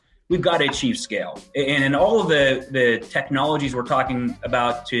we've got to achieve scale. And in all of the technologies we're talking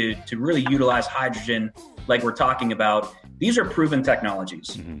about to really utilize hydrogen, like we're talking about, these are proven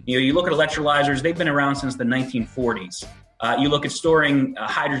technologies. Mm-hmm. You look at electrolyzers, they've been around since the 1940s. You look at storing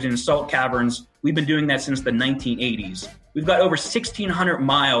hydrogen in salt caverns, we've been doing that since the 1980s. We've got over 1,600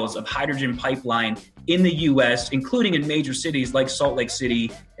 miles of hydrogen pipeline in the U.S., including in major cities like Salt Lake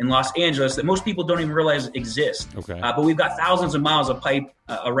City and Los Angeles that most people don't even realize exist. Okay. But we've got thousands of miles of pipe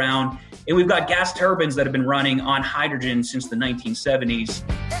around, and we've got gas turbines that have been running on hydrogen since the 1970s.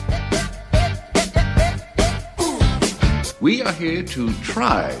 We are here to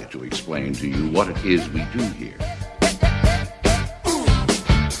try to explain to you what it is we do here.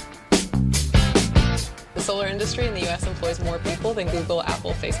 The solar industry in the U.S. employs more people than Google,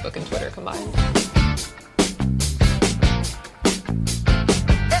 Apple, Facebook, and Twitter combined.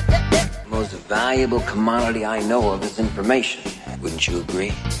 The most valuable commodity I know of is information. Wouldn't you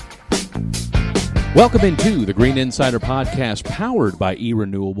agree? Welcome into the Green Insider Podcast, powered by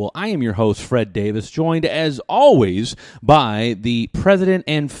eRenewable. I am your host, Fred Davis, joined as always by the president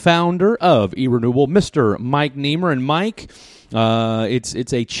and founder of eRenewable, Mr. Mike Niemer. And Mike,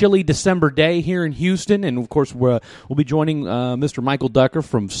 it's a chilly December day here in Houston, and of course we'll be joining Mr. Michael Ducker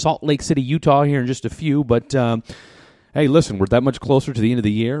from Salt Lake City, Utah, here in just a few. But hey, listen, we're that much closer to the end of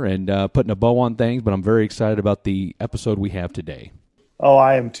the year and putting a bow on things. But I'm very excited about the episode we have today. Oh,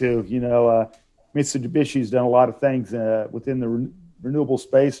 I am too. Mitsubishi's done a lot of things within the renewable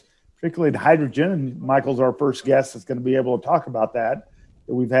space, particularly in hydrogen. And Michael's our first guest that's going to be able to talk about that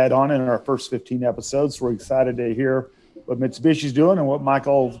we've had on in our first 15 episodes. So we're excited to hear what Mitsubishi's doing and what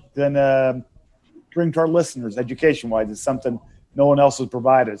Michael then bring to our listeners education-wise. It's something no one else has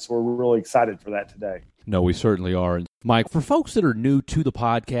provided. So we're really excited for that today. No, we certainly are. And Mike, for folks that are new to the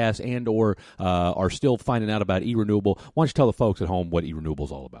podcast and or are still finding out about eRenewable, why don't you tell the folks at home what eRenewable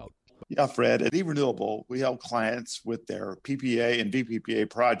is all about? Yeah, Fred, at eRenewable, we help clients with their PPA and VPPA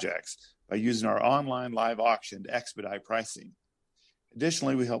projects by using our online live auction to expedite pricing.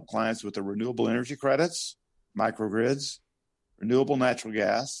 Additionally, we help clients with their renewable energy credits, microgrids, renewable natural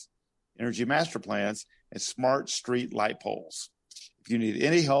gas, energy master plans, and smart street light poles. If you need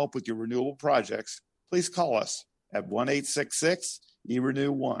any help with your renewable projects, please call us at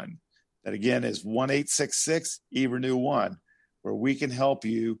 1-866-eRenew1. That again is 1-866-eRenew1. where we can help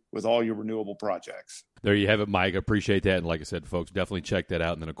you with all your renewable projects. There you have it, Mike. I appreciate that. And like I said, folks, definitely check that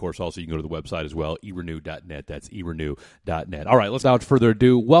out. And then, of course, also you can go to the website as well, eRenew.net. That's eRenew.net. All right, let's without further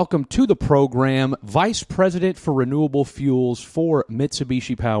ado, welcome to the program, Vice President for Renewable Fuels for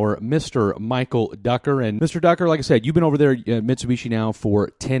Mitsubishi Power, Mr. Michael Ducker. And Mr. Ducker, like I said, you've been over there at Mitsubishi now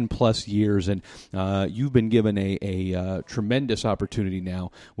for 10-plus years, and you've been given a tremendous opportunity now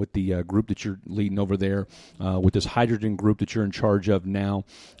with the group that you're leading over there, with this hydrogen group that you're in charge of now,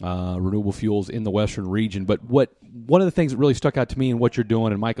 renewable fuels in the Western region. But one of the things that really stuck out to me in what you're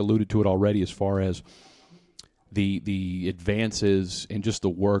doing, and Mike alluded to it already, as far as the advances and just the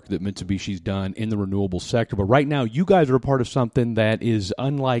work that Mitsubishi's done in the renewable sector. But right now, you guys are a part of something that is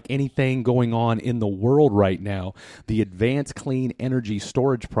unlike anything going on in the world right now, the Advanced Clean Energy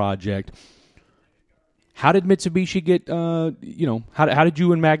Storage Project. How did Mitsubishi get, how did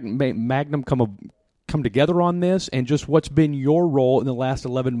you and Magnum come together on this, and just what's been your role in the last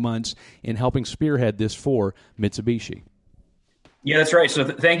 11 months in helping spearhead this for Mitsubishi? Yeah, that's right. So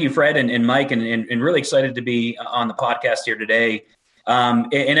thank you, Fred and Mike, and really excited to be on the podcast here today.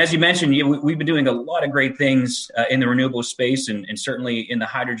 And as you mentioned, we've been doing a lot of great things in the renewable space and certainly in the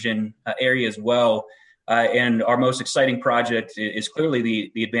hydrogen area as well. And our most exciting project is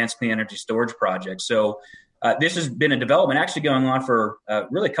clearly the Advanced Clean Energy Storage Project. So this has been a development actually going on for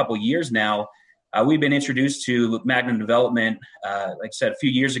really a couple of years now. We've been introduced to Magnum Development, like I said, a few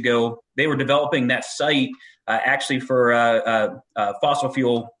years ago. They were developing that site actually for fossil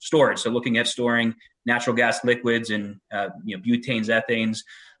fuel storage. So looking at storing natural gas liquids and butanes, ethanes,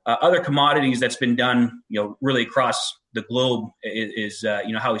 other commodities that's been done, really across the globe is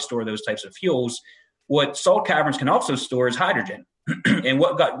how we store those types of fuels. What salt caverns can also store is hydrogen. And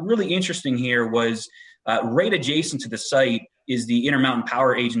what got really interesting here was right adjacent to the site is the Intermountain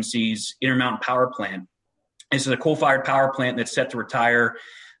Power Agency's Intermountain Power Plant. This is a coal-fired power plant that's set to retire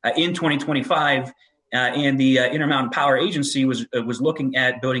in 2025. And the Intermountain Power Agency was looking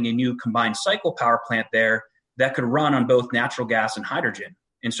at building a new combined cycle power plant there that could run on both natural gas and hydrogen.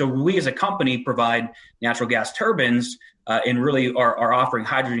 And so we as a company provide natural gas turbines and really are offering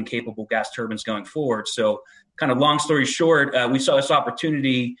hydrogen-capable gas turbines going forward. So kind of long story short, we saw this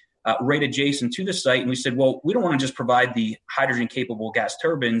opportunity right adjacent to the site. And we said, well, we don't want to just provide the hydrogen-capable gas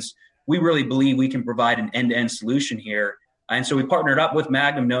turbines. We really believe we can provide an end-to-end solution here And so we partnered up with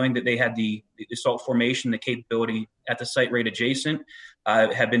Magnum, knowing that they had the salt formation, the capability at the site right adjacent,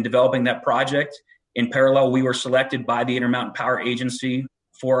 have been developing that project. In parallel, we were selected by the Intermountain Power Agency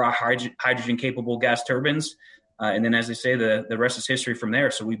for our hydrogen-capable gas turbines. And then, as I say, the rest is history from there.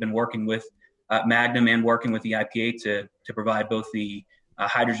 So we've been working with Magnum and working with the IPA to provide both the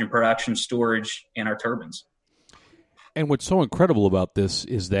hydrogen production, storage, and our turbines. And what's so incredible about this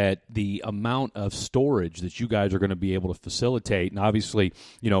is that the amount of storage that you guys are going to be able to facilitate, and obviously,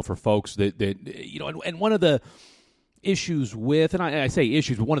 for folks that and one of the issues with, and I say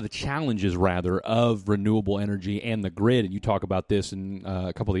issues, but one of the challenges, rather, of renewable energy and the grid, and you talk about this in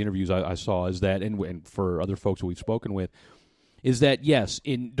a couple of the interviews I saw, is that, and for other folks that we've spoken with, is that yes,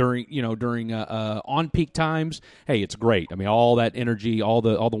 during on peak times, hey, it's great. I mean, all that energy, all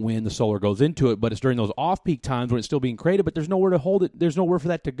the wind, the solar goes into it, but it's during those off peak times when it's still being created, but there's nowhere to hold it. There's nowhere for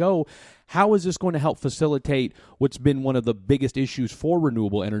that to go. How is this going to help facilitate what's been one of the biggest issues for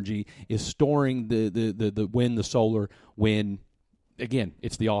renewable energy, is storing the wind, the solar, when again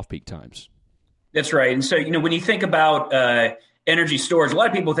it's the off peak times? That's right. And so when you think about energy storage, a lot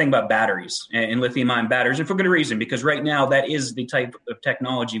of people think about batteries and lithium-ion batteries, and for good reason, because right now that is the type of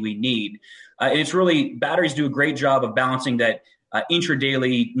technology we need. And it's really, batteries do a great job of balancing that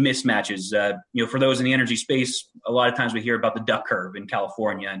intradaily mismatches. For those in the energy space, a lot of times we hear about the duck curve in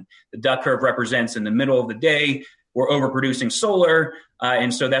California, and the duck curve represents in the middle of the day, we're overproducing solar,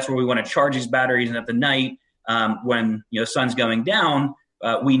 and so that's where we want to charge these batteries. And at the night, when the sun's going down,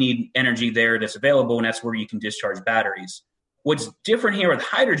 we need energy there that's available, and that's where you can discharge batteries. What's different here with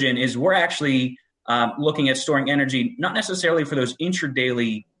hydrogen is we're actually looking at storing energy, not necessarily for those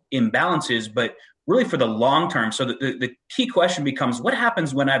intradaily imbalances, but really for the long term. So the key question becomes, what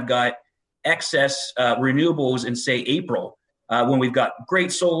happens when I've got excess renewables in, say, April, when we've got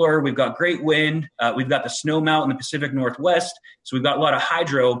great solar, we've got great wind, we've got the snow melt in the Pacific Northwest, so we've got a lot of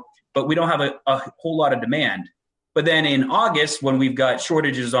hydro, but we don't have a whole lot of demand. But then in August, when we've got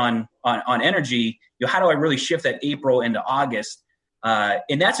shortages on energy, how do I really shift that April into August?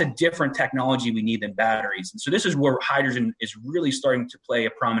 And that's a different technology we need than batteries. And so this is where hydrogen is really starting to play a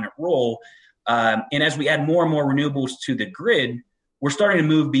prominent role. And as we add more and more renewables to the grid, we're starting to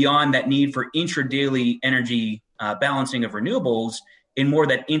move beyond that need for intradaily energy balancing of renewables in more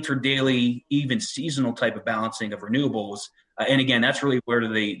that interdaily, even seasonal type of balancing of renewables. And again, that's really where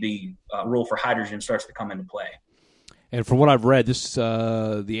the role for hydrogen starts to come into play. And from what I've read, this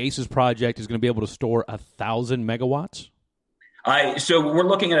the ACES project is going to be able to store 1,000 megawatts. So we're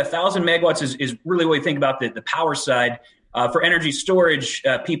looking at 1,000 megawatts is really what we think about the power side. For energy storage,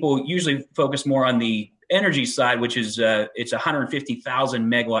 people usually focus more on the energy side, which is it's 150,000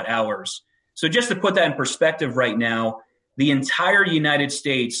 megawatt hours. So just to put that in perspective right now, the entire United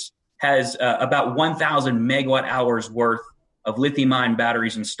States has about 1,000 megawatt hours worth of lithium-ion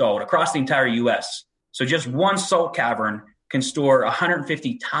batteries installed across the entire U.S. So just one salt cavern can store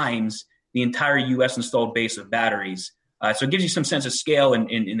 150 times the entire U.S. installed base of batteries. So it gives you some sense of scale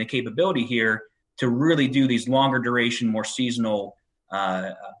in the capability here to really do these longer duration, more seasonal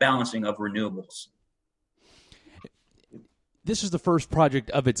balancing of renewables. This is the first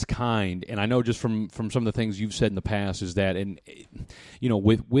project of its kind, and I know just from some of the things you've said in the past is that, and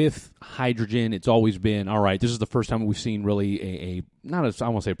with hydrogen, it's always been, all right, this is the first time we've seen really I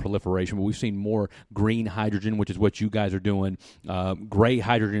won't say proliferation, but we've seen more green hydrogen, which is what you guys are doing. Gray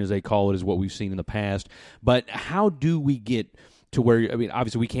hydrogen, as they call it, is what we've seen in the past. But how do we get to where, I mean,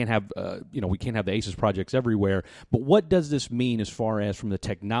 obviously we can't have the ACES projects everywhere, but what does this mean as far as from the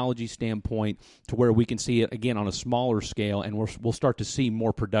technology standpoint to where we can see it again on a smaller scale, and we'll start to see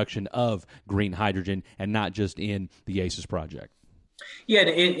more production of green hydrogen and not just in the ACES project? Yeah,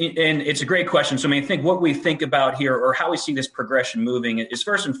 and it's a great question. So I think what we think about here, or how we see this progression moving, is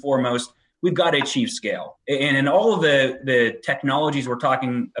first and foremost, we've got to achieve scale. And in all of the technologies we're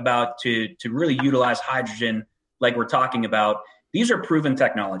talking about to really utilize hydrogen, like we're talking about, these are proven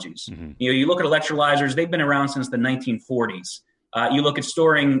technologies. Mm-hmm. You look at electrolyzers, they've been around since the 1940s. You look at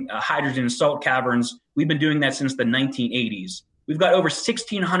storing hydrogen in salt caverns, we've been doing that since the 1980s. We've got over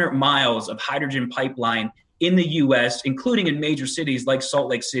 1,600 miles of hydrogen pipeline in the U.S., including in major cities like Salt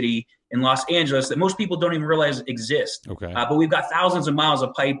Lake City and Los Angeles that most people don't even realize exist. Okay. But we've got thousands of miles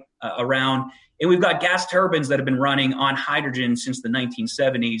of pipe around, and we've got gas turbines that have been running on hydrogen since the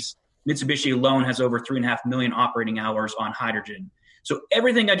 1970s. Mitsubishi alone has over 3.5 million operating hours on hydrogen. So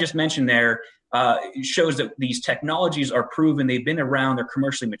everything I just mentioned there shows that these technologies are proven, they've been around, they're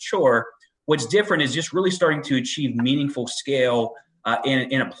commercially mature. What's different is just really starting to achieve meaningful scale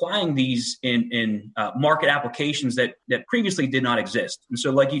in applying these in market applications that previously did not exist. And so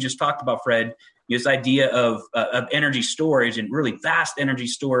like you just talked about, Fred, this idea of energy storage and really vast energy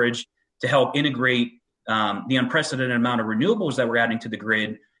storage to help integrate the unprecedented amount of renewables that we're adding to the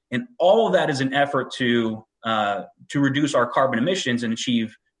grid. And all of that is an effort to reduce our carbon emissions and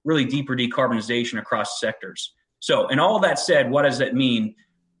achieve really deeper decarbonization across sectors. So, and all of that said, what does that mean?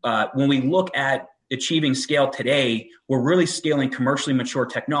 When we look at achieving scale today, we're really scaling commercially mature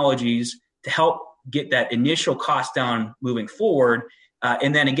technologies to help get that initial cost down moving forward.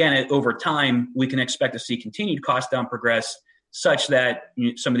 And then again, over time, we can expect to see continued cost down progress such that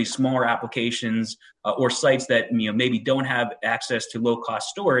some of these smaller applications or sites that maybe don't have access to low cost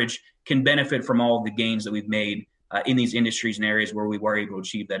storage can benefit from all of the gains that we've made in these industries and areas where we were able to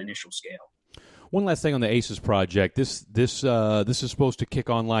achieve that initial scale. One last thing on the ACES project. This is supposed to kick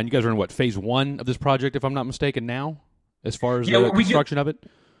online. You guys are in phase 1 of this project, if I'm not mistaken, now, as far as the construction of it?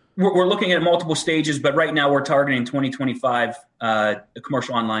 We're looking at multiple stages, but right now we're targeting 2025, the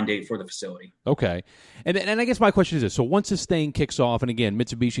commercial online date for the facility. Okay. And I guess my question is this. So once this thing kicks off, and again,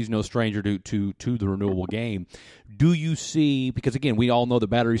 Mitsubishi's no stranger to the renewable game, do you see, because again, we all know the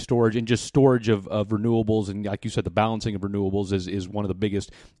battery storage and just storage of renewables, and like you said, the balancing of renewables is one of the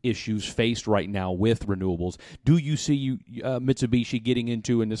biggest issues faced right now with renewables. Do you see Mitsubishi getting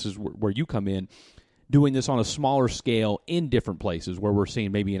into, and this is where you come in, doing this on a smaller scale in different places where we're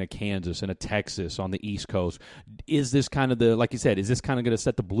seeing maybe in a Kansas and a Texas on the East Coast? Is this kind of like you said, is this kind of going to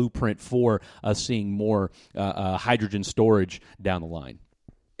set the blueprint for us seeing more hydrogen storage down the line?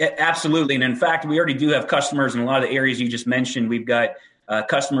 Absolutely. And in fact, we already do have customers in a lot of the areas you just mentioned. We've got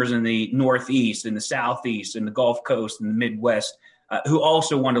customers in the Northeast, in the Southeast, in the Gulf Coast, in the Midwest, who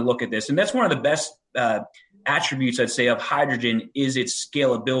also want to look at this. And that's one of the best attributes, I'd say, of hydrogen is its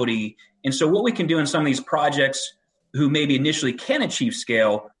scalability. And so what we can do in some of these projects who maybe initially can achieve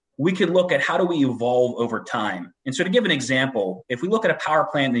scale, we can look at how do we evolve over time. And so to give an example, if we look at a power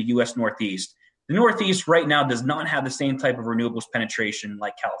plant in the U.S. Northeast, the Northeast right now does not have the same type of renewables penetration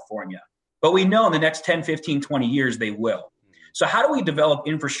like California. But we know in the next 10, 15, 20 years, they will. So how do we develop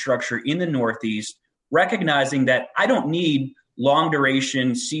infrastructure in the Northeast, recognizing that I don't need long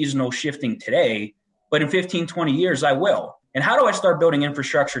duration seasonal shifting today, but in 15, 20 years, I will. And how do I start building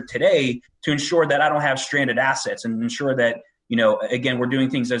infrastructure today to ensure that I don't have stranded assets and ensure that, again, we're doing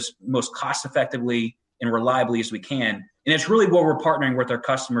things as most cost effectively and reliably as we can. And it's really where we're partnering with our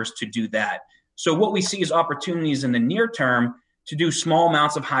customers to do that. So what we see is opportunities in the near term to do small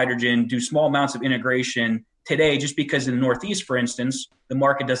amounts of hydrogen, do small amounts of integration today, just because in the Northeast, for instance, the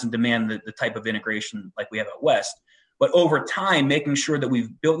market doesn't demand the type of integration like we have out West. But over time, making sure that we've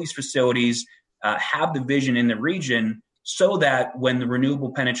built these facilities, have the vision in the region so that when the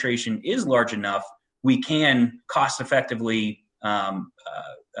renewable penetration is large enough, we can cost effectively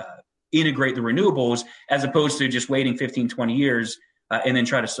integrate the renewables as opposed to just waiting 15, 20 years and then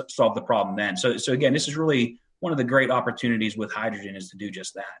try to solve the problem then. So again, this is really one of the great opportunities with hydrogen is to do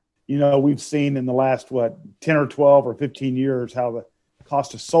just that. We've seen in the last, 10 or 12 or 15 years how the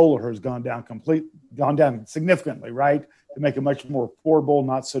cost of solar has gone down significantly, right? To make it much more affordable,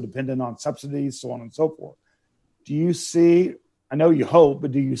 not so dependent on subsidies, so on and so forth. Do you see, I know you hope,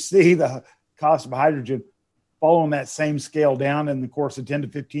 but do you see the cost of hydrogen following that same scale down in the course of 10 to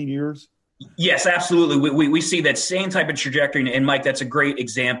 15 years? Yes, absolutely. We see that same type of trajectory. And Mike, that's a great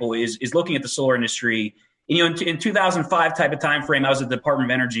example is looking at the solar industry. In 2005 type of time frame, I was at the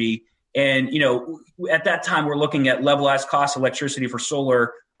Department of Energy. And, at that time, we're looking at levelized cost of electricity for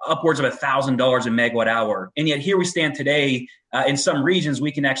solar upwards of $1,000 a megawatt hour. And yet here we stand today, in some regions,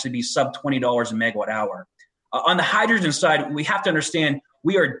 we can actually be sub $20 a megawatt hour. On the hydrogen side, we have to understand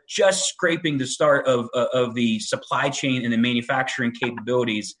we are just scraping the start of the supply chain and the manufacturing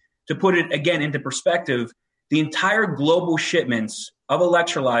capabilities. To put it again into perspective, the entire global shipments of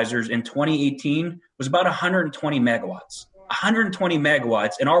electrolyzers in 2018 was about 120 megawatts. 120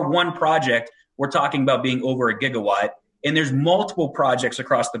 megawatts. In our one project, we're talking about being over a gigawatt. And there's multiple projects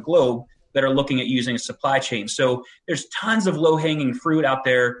across the globe that are looking at using a supply chain. So there's tons of low-hanging fruit out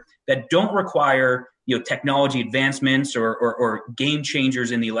there that don't require technology advancements or game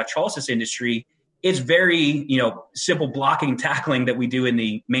changers in the electrolysis industry. It's very simple blocking and tackling that we do in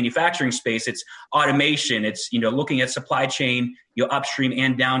the manufacturing space. It's automation. It's looking at supply chain upstream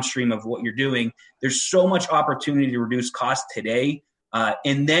and downstream of what you're doing. There's so much opportunity to reduce costs today,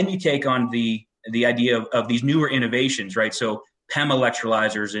 and then you take on the idea of these newer innovations, right? So PEM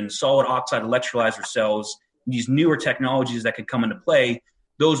electrolyzers and solid oxide electrolyzer cells, these newer technologies that could come into play.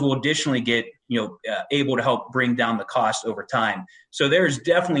 Those will additionally get able to help bring down the cost over time. So there's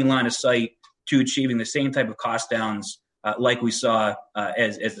definitely line of sight to achieving the same type of cost downs like we saw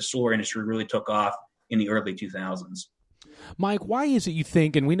as the solar industry really took off in the early 2000s. Mike, why is it you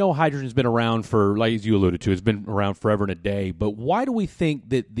think, and we know hydrogen's been around for, like as you alluded to, it's been around forever and a day, but why do we think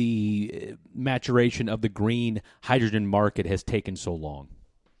that the maturation of the green hydrogen market has taken so long?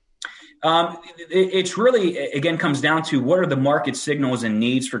 It's really, again, comes down to what are the market signals and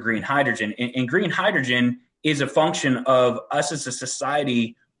needs for green hydrogen. And green hydrogen is a function of us as a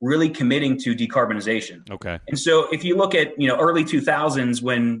society really committing to decarbonization. Okay. And so if you look at, early 2000s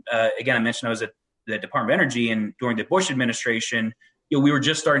when, again, I mentioned I was at the Department of Energy, and during the Bush administration, we were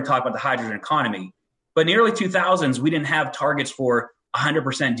just starting to talk about the hydrogen economy. But in the early 2000s, we didn't have targets for 100%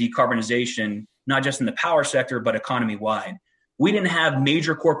 decarbonization, not just in the power sector, but economy-wide. We didn't have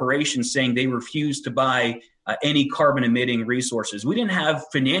major corporations saying they refused to buy any carbon-emitting resources. We didn't have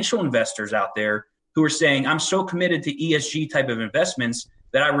financial investors out there who were saying, I'm so committed to ESG type of investments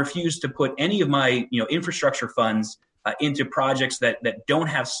that I refuse to put any of my infrastructure funds into projects that don't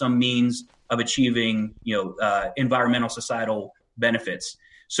have some means of achieving environmental societal benefits.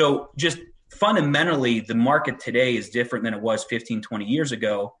 So just fundamentally, the market today is different than it was 15, 20 years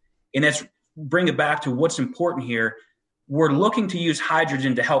ago. And that's bring it back to what's important here. We're looking to use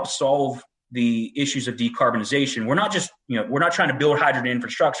hydrogen to help solve the issues of decarbonization. We're not just, we're not trying to build hydrogen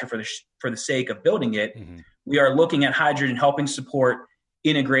infrastructure for the sake of building it. Mm-hmm. We are looking at hydrogen helping support,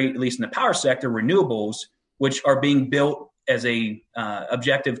 integrate, at least in the power sector, renewables, which are being built as a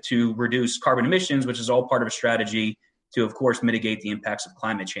objective to reduce carbon emissions, which is all part of a strategy to, of course, mitigate the impacts of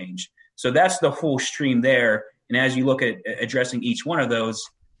climate change. So that's the whole stream there. And as you look at addressing each one of those,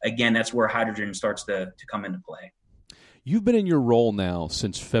 again, that's where hydrogen starts to come into play. You've been in your role now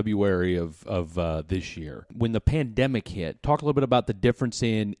since February of this year. When the pandemic hit, talk a little bit about the difference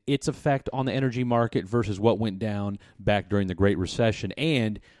in its effect on the energy market versus what went down back during the Great Recession.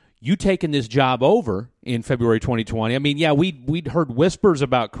 And you taking this job over in February 2020. I mean, yeah, we'd heard whispers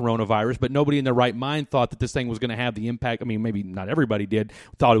about coronavirus, but nobody in their right mind thought that this thing was going to have the impact. I mean, maybe not everybody did,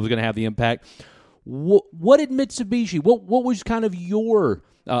 thought it was going to have the impact. What did Mitsubishi, what was kind of your,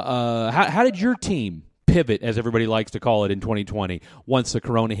 how did your team pivot, as everybody likes to call it, in 2020 once the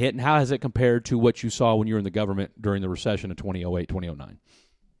corona hit, and how has it compared to what you saw when you were in the government during the recession of 2008, 2009?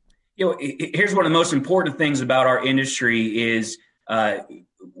 Here's one of the most important things about our industry is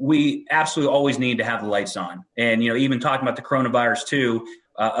we absolutely always need to have the lights on. And, even talking about the coronavirus too,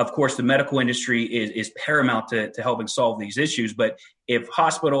 of course, the medical industry is paramount to helping solve these issues. But if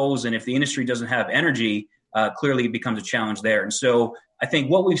hospitals and if the industry doesn't have energy, clearly it becomes a challenge there. And so I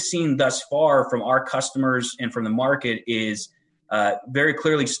think what we've seen thus far from our customers and from the market is very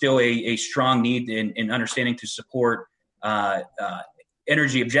clearly still a strong need in understanding to support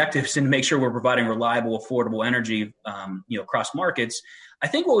energy objectives and make sure we're providing reliable, affordable energy, across markets. I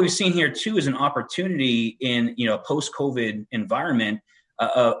think what we've seen here too is an opportunity in a post-COVID environment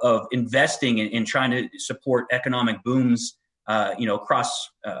of investing in trying to support economic booms, across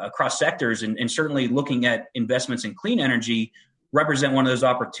sectors, and certainly looking at investments in clean energy represent one of those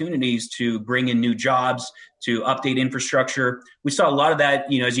opportunities to bring in new jobs, to update infrastructure. We saw a lot of that,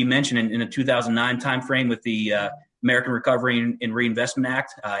 as you mentioned, in the 2009 timeframe with the American Recovery and Reinvestment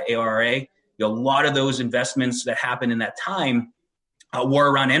Act, ARRA. A lot of those investments that happened in that time were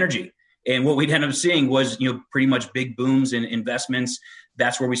around energy. And what we'd end up seeing was, pretty much big booms in investments.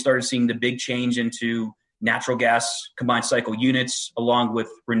 That's where we started seeing the big change into natural gas combined cycle units, along with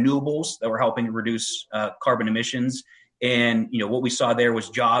renewables that were helping to reduce carbon emissions. And, what we saw there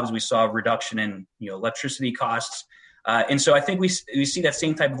was jobs. We saw a reduction in, electricity costs. And so I think we see that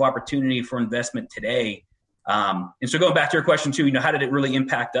same type of opportunity for investment today. And so going back to your question too, how did it really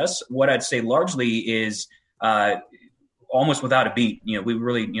impact us? What I'd say largely is almost without a beat. We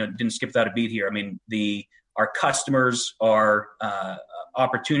really, didn't skip without a beat here. I mean, our customers, our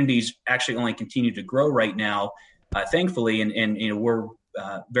opportunities actually only continue to grow right now, thankfully. And we're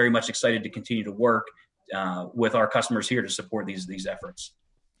very much excited to continue to work with our customers here to support these efforts.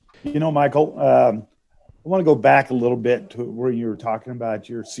 Michael, I want to go back a little bit to where you were talking about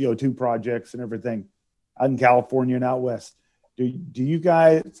your CO2 projects and everything out in California and out west. Do you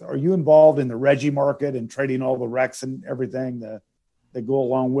guys, are you involved in the REGI market and trading all the RECs and everything that go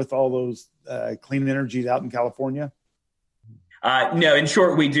along with all those clean energies out in California? No, in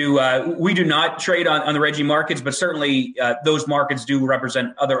short, we do not trade on the REGI markets, but certainly those markets do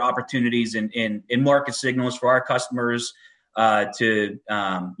represent other opportunities in market signals for our customers to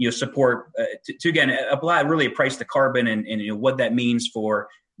support to again apply really a price to carbon and what that means for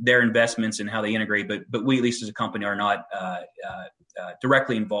their investments and how they integrate. But we, at least as a company, are not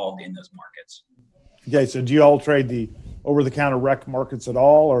directly involved in those markets. Okay, so do you all trade the over-the-counter REC markets at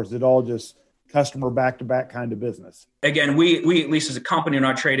all, or is it all just customer back-to-back kind of business. Again, we at least as a company are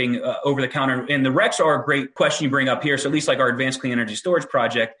not trading over the counter. And the RECs are a great question you bring up here. So at least like our Advanced Clean Energy Storage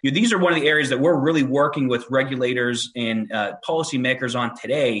project, these are one of the areas that we're really working with regulators and policymakers on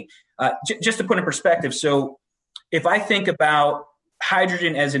today. Just to put in perspective, so if I think about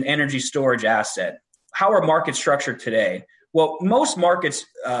hydrogen as an energy storage asset, how are markets structured today? Well, most markets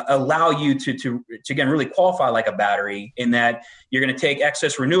allow you to again, really qualify like a battery in that you're going to take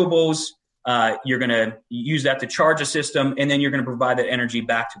excess renewables, you're going to use that to charge a system, and then you're going to provide that energy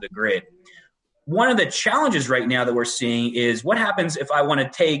back to the grid. One of the challenges right now that we're seeing is what happens if I want to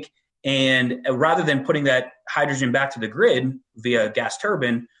take and rather than putting that hydrogen back to the grid via gas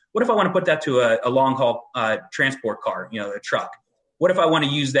turbine, what if I want to put that to a long haul transport car, a truck? What if I want to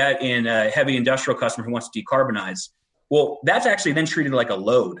use that in a heavy industrial customer who wants to decarbonize? Well, that's actually then treated like a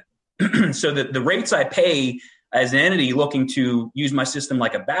load. So the rates I pay as an entity looking to use my system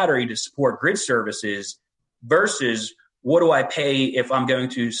like a battery to support grid services versus what do I pay if I'm going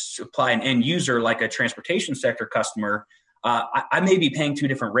to supply an end user like a transportation sector customer, I may be paying two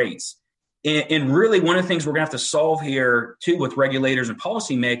different rates. And really one of the things we're going to have to solve here too with regulators and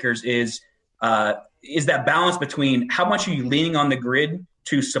policymakers is that balance between how much are you leaning on the grid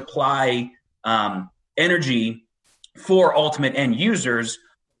to supply energy for ultimate end users,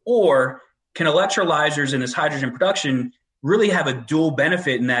 or can electrolyzers in this hydrogen production really have a dual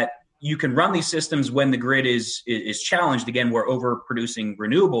benefit in that you can run these systems when the grid is challenged. Again, we're overproducing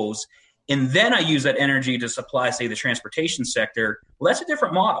renewables. And then I use that energy to supply, say, the transportation sector. Well, that's a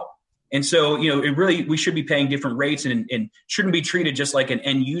different model. And so, we should be paying different rates and shouldn't be treated just like an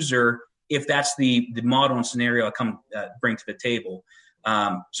end user if that's the model and scenario I bring to the table.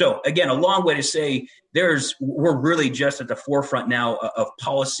 So again, a long way to say we're really just at the forefront now of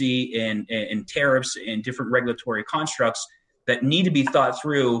policy and tariffs and different regulatory constructs that need to be thought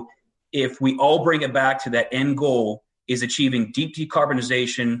through if we all bring it back to that end goal is achieving deep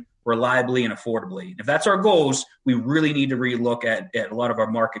decarbonization reliably and affordably. If that's our goals, we really need to relook at a lot of our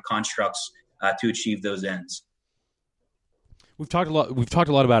market constructs to achieve those ends. We've talked a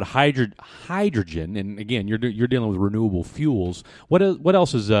lot about hydrogen, and again, you're dealing with renewable fuels. What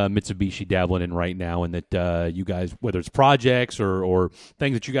else is Mitsubishi dabbling in right now, and that you guys, whether it's projects or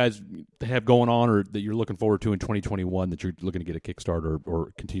things that you guys have going on, or that you're looking forward to in 2021 that you're looking to get a kickstart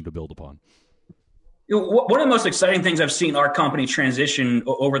or continue to build upon? One of the most exciting things I've seen our company transition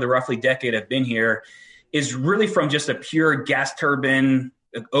over the roughly decade I've been here is really from just a pure gas turbine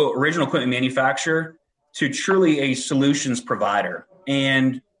original equipment manufacturer to truly a solutions provider.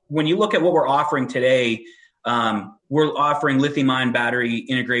 And when you look at what we're offering today, we're offering lithium-ion battery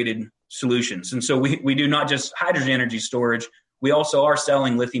integrated solutions. And so we do not just hydrogen energy storage, we also are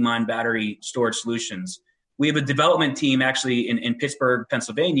selling lithium-ion battery storage solutions. We have a development team actually in Pittsburgh,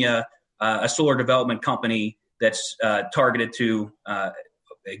 Pennsylvania, a solar development company that's targeted to,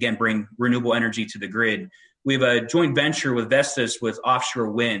 again, bring renewable energy to the grid. We have a joint venture with Vestas with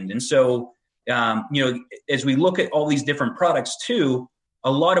offshore wind. And so as we look at all these different products too,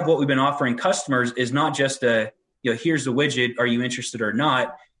 a lot of what we've been offering customers is not just here's the widget, are you interested or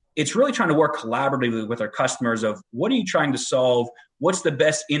not? It's really trying to work collaboratively with our customers of what are you trying to solve? What's the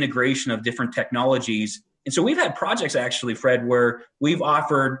best integration of different technologies? And so we've had projects actually, Fred, where we've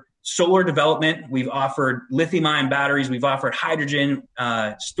offered solar development, we've offered lithium-ion batteries, we've offered hydrogen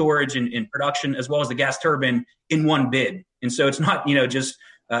storage and production, as well as the gas turbine in one bid. And so it's not, just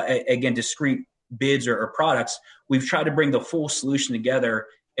again, discrete bids or products. We've tried to bring the full solution together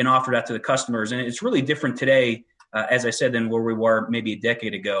and offer that to the customers. And it's really different today, as I said, than where we were maybe a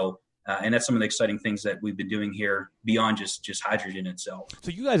decade ago. And that's some of the exciting things that we've been doing here beyond just hydrogen itself.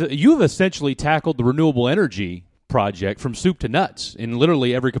 So you've essentially tackled the renewable energy project from soup to nuts in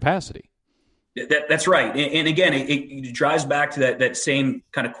literally every capacity. That's right. And again, it drives back to that same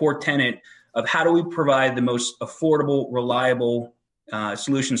kind of core tenet of how do we provide the most affordable, reliable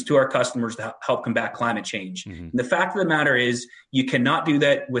solutions to our customers to help combat climate change. Mm-hmm. And the fact of the matter is you cannot do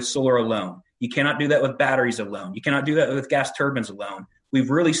that with solar alone. You cannot do that with batteries alone. You cannot do that with gas turbines alone. We've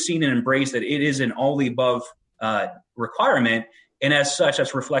really seen and embraced that it is an all the above requirement. And as such,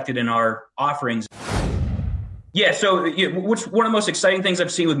 that's reflected in our offerings. Yeah, so one of the most exciting things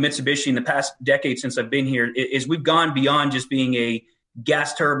I've seen with Mitsubishi in the past decade since I've been here is we've gone beyond just being a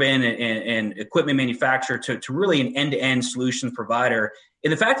gas turbine and equipment manufacturer to really an end-to-end solution provider.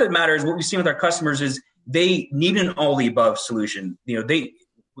 And the fact of the matter is what we've seen with our customers is they need an all-the-above solution.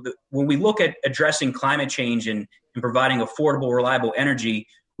 When we look at addressing climate change and providing affordable, reliable energy,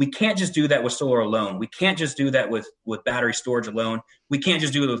 we can't just do that with solar alone. We can't just do that with battery storage alone. We can't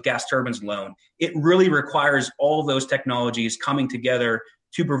just do it with gas turbines alone. It really requires all those technologies coming together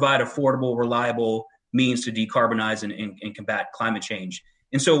to provide affordable, reliable means to decarbonize and combat climate change.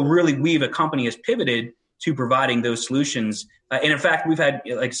 And so really, a company has pivoted to providing those solutions. And in fact, we've had,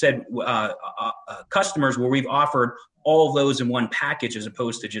 like I said, customers where we've offered all of those in one package as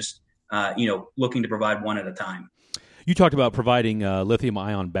opposed to just, looking to provide one at a time. You talked about providing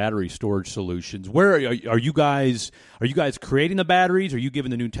lithium-ion battery storage solutions. Where are you guys? Are you guys creating the batteries? Are you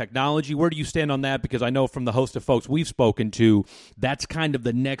giving the new technology? Where do you stand on that? Because I know from the host of folks we've spoken to, that's kind of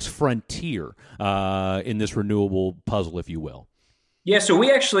the next frontier in this renewable puzzle, if you will. Yeah, so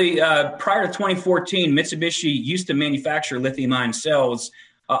we actually, prior to 2014, Mitsubishi used to manufacture lithium-ion cells.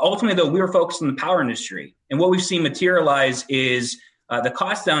 Ultimately, though, we were focused on the power industry. And what we've seen materialize is the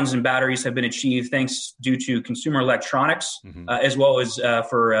cost downs in batteries have been achieved thanks due to consumer electronics, as well as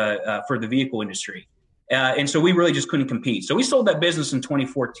for the vehicle industry. And so we really just couldn't compete. So we sold that business in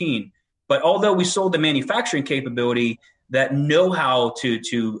 2014. But although we sold the manufacturing capability, that know-how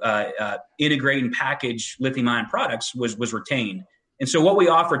to integrate and package lithium-ion products was retained. And so what we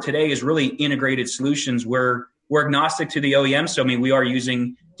offer today is really integrated solutions where we're agnostic to the OEM. So, we are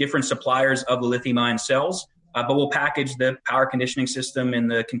using different suppliers of the lithium-ion cells, but we'll package the power conditioning system and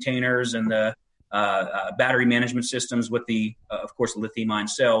the containers and the battery management systems with of course, the lithium-ion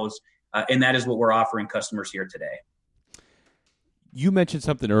cells. And that is what we're offering customers here today. You mentioned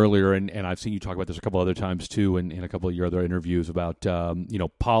something earlier, and I've seen you talk about this a couple other times too, in a couple of your other interviews about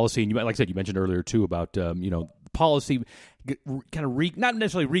policy. And like I said, you mentioned earlier too about policy, kind of not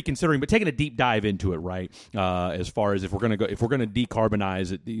necessarily reconsidering, but taking a deep dive into it, right? As far as if we're going to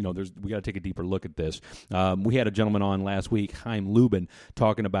decarbonize it, we got to take a deeper look at this. We had a gentleman on last week, Chaim Lubin,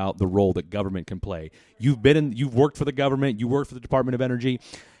 talking about the role that government can play. You've worked for the government, you worked for the Department of Energy.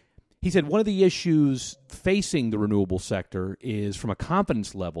 He said one of the issues facing the renewable sector is, from a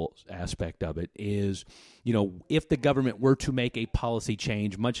confidence level aspect of it, is, if the government were to make a policy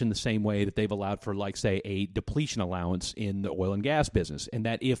change, much in the same way that they've allowed for, like, say, a depletion allowance in the oil and gas business, and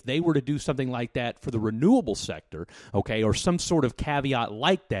that if they were to do something like that for the renewable sector, okay, or some sort of caveat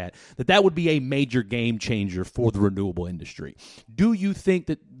like that, that would be a major game changer for the renewable industry. Do you think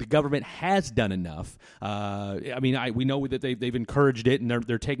that the government has done enough? We know that they've encouraged it, and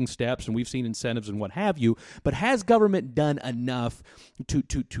they're taking steps, and we've seen incentives and what have you, but has government done enough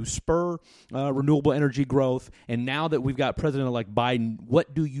to spur renewable energy growth? And now that we've got President-elect Biden,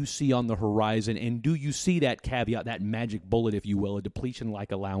 what do you see on the horizon? And do you see that caveat, that magic bullet, if you will, a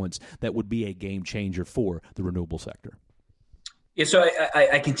depletion-like allowance that would be a game changer for the renewable sector? Yeah, so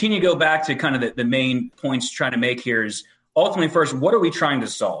I continue to go back to kind of the main points trying to make here is ultimately, first, what are we trying to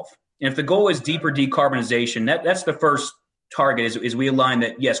solve? And if the goal is deeper decarbonization, that's the first target is we align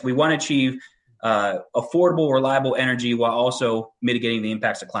that, yes, we want to achieve affordable, reliable energy while also mitigating the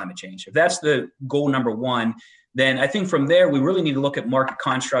impacts of climate change. If that's the goal number one, then I think from there, we really need to look at market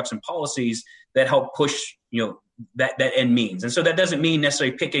constructs and policies that help push, that end means. And so that doesn't mean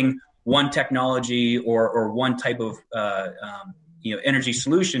necessarily picking one technology or one type of, energy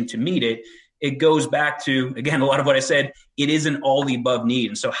solution to meet it. It goes back to, again, a lot of what I said, it is an all the above need.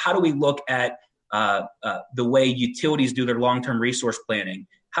 And so how do we look at the way utilities do their long-term resource planning?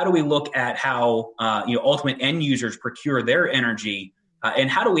 How do we look at how ultimate end users procure their energy? And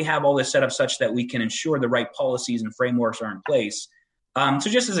how do we have all this set up such that we can ensure the right policies and frameworks are in place? So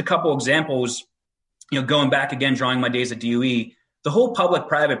just as a couple examples, going back again, drawing my days at DOE, the whole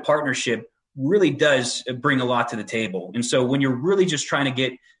public-private partnership really does bring a lot to the table. And so when you're really just trying to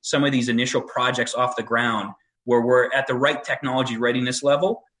get some of these initial projects off the ground where we're at the right technology readiness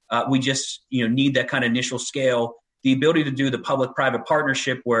level, we just need that kind of initial scale. The ability to do the public-private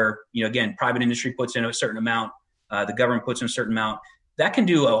partnership where, again, private industry puts in a certain amount, the government puts in a certain amount, that can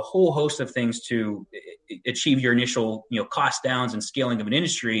do a whole host of things to achieve your initial, cost downs and scaling of an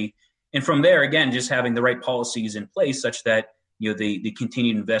industry. And from there, again, just having the right policies in place such that, the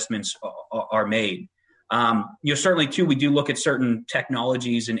continued investments are made. Certainly, too, we do look at certain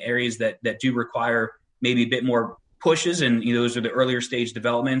technologies and areas that do require maybe a bit more pushes, and those are the earlier stage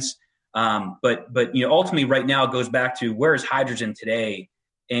developments. But ultimately, right now, it goes back to where is hydrogen today?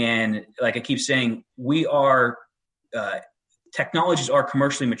 And like I keep saying, we are technologies are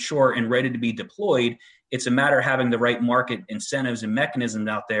commercially mature and ready to be deployed. It's a matter of having the right market incentives and mechanisms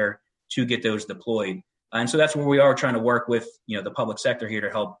out there to get those deployed. And so that's where we are trying to work with the public sector here to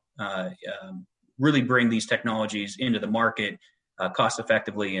help really bring these technologies into the market cost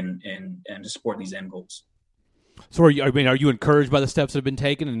effectively and to support these end goals. So are you encouraged by the steps that have been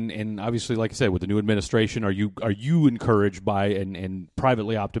taken? And obviously, like I said, with the new administration, are you encouraged by and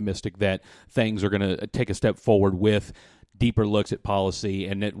privately optimistic that things are going to take a step forward with deeper looks at policy,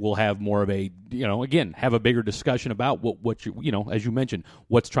 and that we'll have more of a, again, have a bigger discussion about what as you mentioned,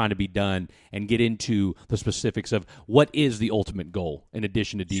 what's trying to be done, and get into the specifics of what is the ultimate goal in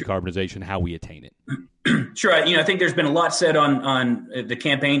addition to decarbonization, how we attain it. Sure. I think there's been a lot said on the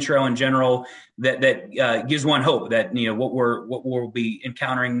campaign trail in general that gives one hope that, what we'll be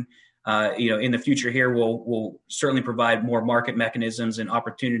encountering, in the future here will certainly provide more market mechanisms and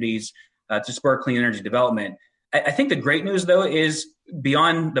opportunities to spur clean energy development. I think the great news, though, is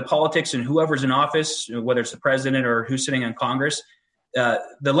beyond the politics and whoever's in office, whether it's the president or who's sitting in Congress,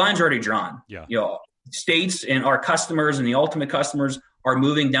 the line's already drawn. Yeah. States and our customers and the ultimate customers are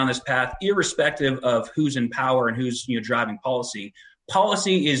moving down this path, irrespective of who's in power and who's driving policy.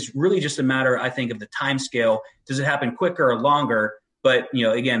 Policy is really just a matter, I think, of the time scale. Does it happen quicker or longer? But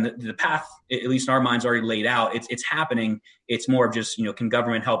again, the path, at least in our minds, already laid out. It's happening. It's more of just can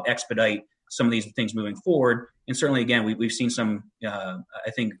government help expedite some of these things moving forward? And certainly, again, we've seen some,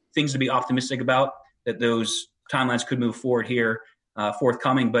 I think, things to be optimistic about, that those timelines could move forward here,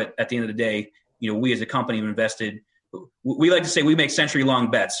 forthcoming. But at the end of the day, we as a company have invested. We like to say we make century-long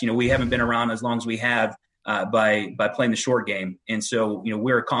bets. We haven't been around as long as we have by playing the short game. And so,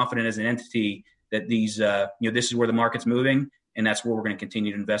 we're confident as an entity that these, this is where the market's moving, and that's where we're going to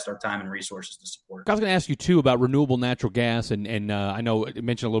continue to invest our time and resources to support. I was going to ask you, too, about renewable natural gas, and I know you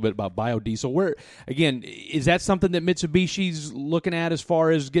mentioned a little bit about biodiesel. Where, again, is that something that Mitsubishi's looking at as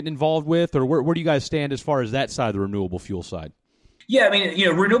far as getting involved with, or where do you guys stand as far as that side of the renewable fuel side? Yeah,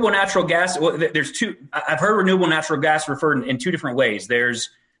 renewable natural gas, there's two. I've heard renewable natural gas referred in two different ways. There's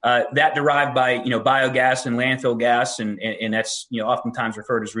that derived by, biogas and landfill gas, and that's, oftentimes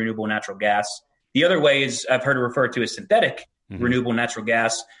referred as renewable natural gas. The other way is I've heard it referred to as synthetic renewable natural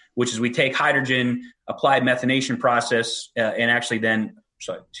gas, which is we take hydrogen, applied methanation process, and actually then,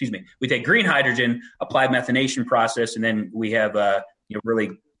 we take green hydrogen, applied methanation process, and then we have,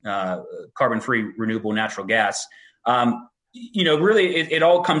 really carbon-free renewable natural gas. Really, it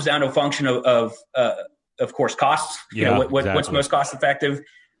all comes down to a function of course, costs. Exactly. What's most cost effective.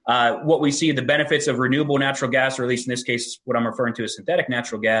 What we see, the benefits of renewable natural gas, or at least in this case, what I'm referring to as synthetic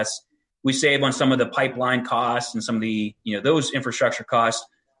natural gas, we save on some of the pipeline costs and some of the, those infrastructure costs,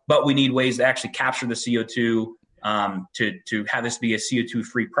 but we need ways to actually capture the CO2 to have this be a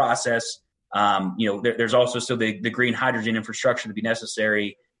CO2-free process. There's also still the green hydrogen infrastructure to be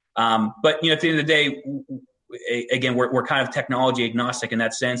necessary. But, at the end of the day, again, we're kind of technology agnostic in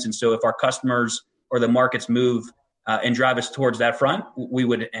that sense. And so if our customers or the markets move and drive us towards that front, we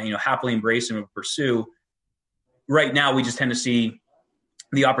would happily embrace and pursue. Right now, we just tend to see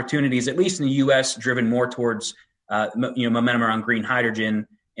the opportunities, at least in the U.S., driven more towards momentum around green hydrogen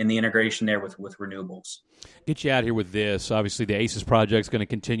and the integration there with renewables. Get you out here with this. Obviously, the ACES project is going to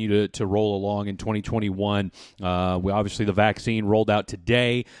continue to roll along in 2021. Obviously, the vaccine rolled out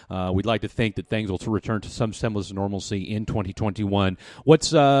today. We'd like to think that things will return to some semblance of normalcy in 2021.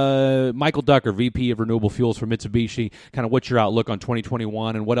 What's Michael Ducker, VP of Renewable Fuels for Mitsubishi, kind of what's your outlook on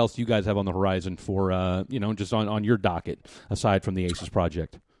 2021, and what else do you guys have on the horizon for, just on your docket, aside from the ACES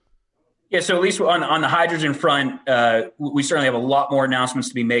project? Yeah, so at least on the hydrogen front, we certainly have a lot more announcements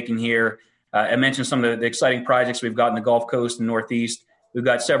to be making here. I mentioned some of the exciting projects we've got in the Gulf Coast and Northeast. We've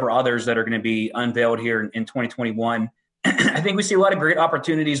got several others that are going to be unveiled here in 2021. I think we see a lot of great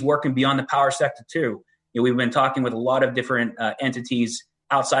opportunities working beyond the power sector too. We've been talking with a lot of different entities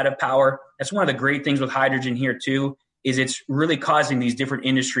outside of power. That's one of the great things with hydrogen here too, is it's really causing these different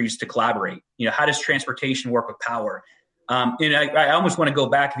industries to collaborate. How does transportation work with power? I almost want to go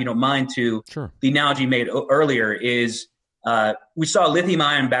back, if you don't mind, to Sure. The analogy made earlier is we saw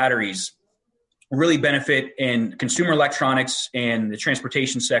lithium-ion batteries really benefit in consumer electronics and the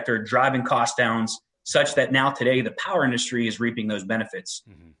transportation sector, driving cost downs such that now today the power industry is reaping those benefits.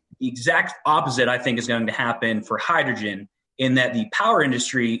 Mm-hmm. The exact opposite, I think, is going to happen for hydrogen, in that the power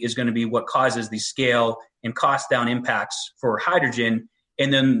industry is going to be what causes the scale and cost down impacts for hydrogen.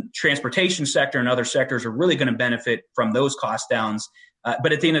 And then transportation sector and other sectors are really going to benefit from those cost downs.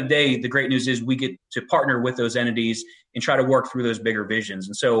 But at the end of the day, the great news is we get to partner with those entities and try to work through those bigger visions.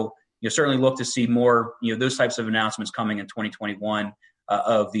 And so certainly look to see more, those types of announcements coming in 2021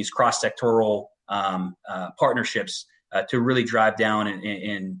 of these cross-sectoral partnerships to really drive down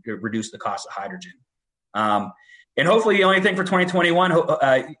and reduce the cost of hydrogen. And hopefully the only thing for 2021,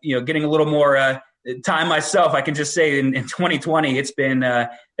 getting a little more time myself, I can just say in 2020, it's been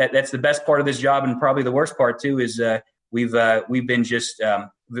that's the best part of this job, and probably the worst part too is we've been just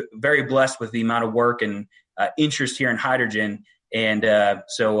very blessed with the amount of work and interest here in hydrogen, and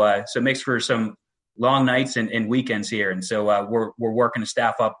so it makes for some long nights and weekends here, and so we're working to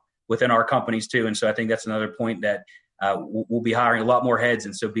staff up within our companies too, and so I think that's another point that we'll be hiring a lot more heads.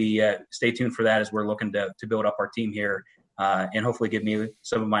 And so stay tuned for that as we're looking to build up our team here and hopefully give me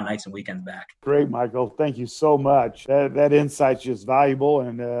some of my nights and weekends back. Great, Michael. Thank you so much. That insight's just valuable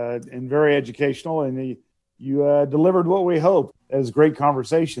and very educational. And you delivered what we hoped. That was a great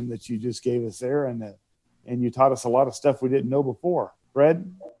conversation that you just gave us there. And you taught us a lot of stuff we didn't know before.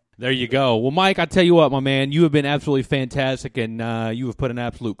 Fred? There you go. Well, Mike, I tell you what, my man, you have been absolutely fantastic, and you have put an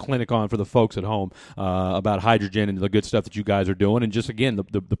absolute clinic on for the folks at home about hydrogen and the good stuff that you guys are doing, and just, again,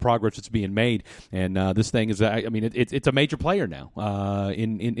 the progress that's being made. And this thing is, I mean, it's a major player now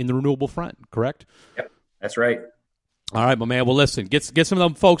in the renewable front, correct? Yep, that's right. All right, my man. Well, listen, get some of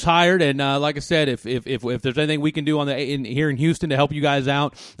them folks hired, and like I said, if there's anything we can do here in Houston to help you guys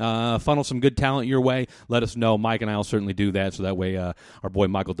out, funnel some good talent your way, let us know. Mike and I will certainly do that, so that way our boy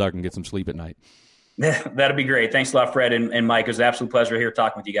Michael Duck can get some sleep at night. Yeah, that'd be great. Thanks a lot, Fred and Mike. It was an absolute pleasure here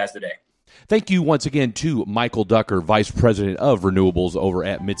talking with you guys today. Thank you once again to Michael Ducker, Vice President of Renewables over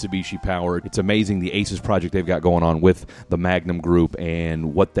at Mitsubishi Power. It's amazing the ACES project they've got going on with the Magnum Group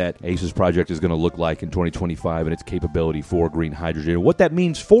and what that ACES project is going to look like in 2025 and its capability for green hydrogen and what that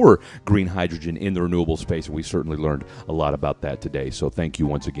means for green hydrogen in the renewable space. And we certainly learned a lot about that today. So thank you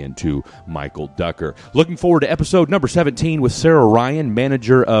once again to Michael Ducker. Looking forward to episode number 17 with Sarah Ryan,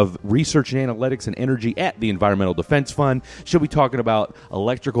 Manager of Research and Analytics and Energy at the Environmental Defense Fund. She'll be talking about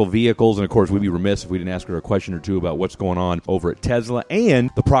electrical vehicles. And, of course, we'd be remiss if we didn't ask her a question or two about what's going on over at Tesla and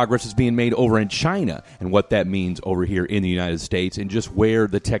the progress that's being made over in China and what that means over here in the United States and just where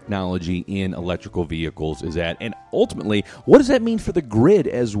the technology in electrical vehicles is at. And ultimately, what does that mean for the grid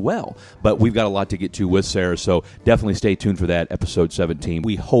as well? But we've got a lot to get to with Sarah, so definitely stay tuned for that, episode 17.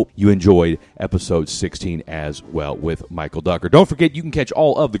 We hope you enjoyed episode 16 as well with Michael Ducker. Don't forget, you can catch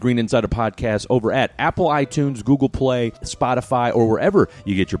all of the Green Insider podcasts over at Apple iTunes, Google Play, Spotify, or wherever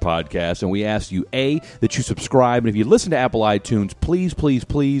you get your podcasts. And we ask you, that you subscribe. And if you listen to Apple iTunes, please, please,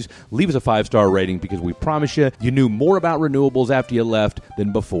 please leave us a 5-star rating because we promise you knew more about renewables after you left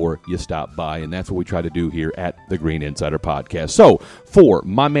than before you stopped by. And that's what we try to do here at the Green Insider Podcast. So for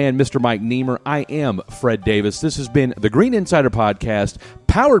my man, Mr. Mike Niemer, I am Fred Davis. This has been the Green Insider Podcast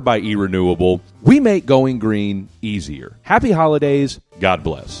powered by eRenewable. We make going green easier. Happy holidays. God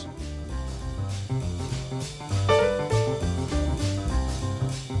bless.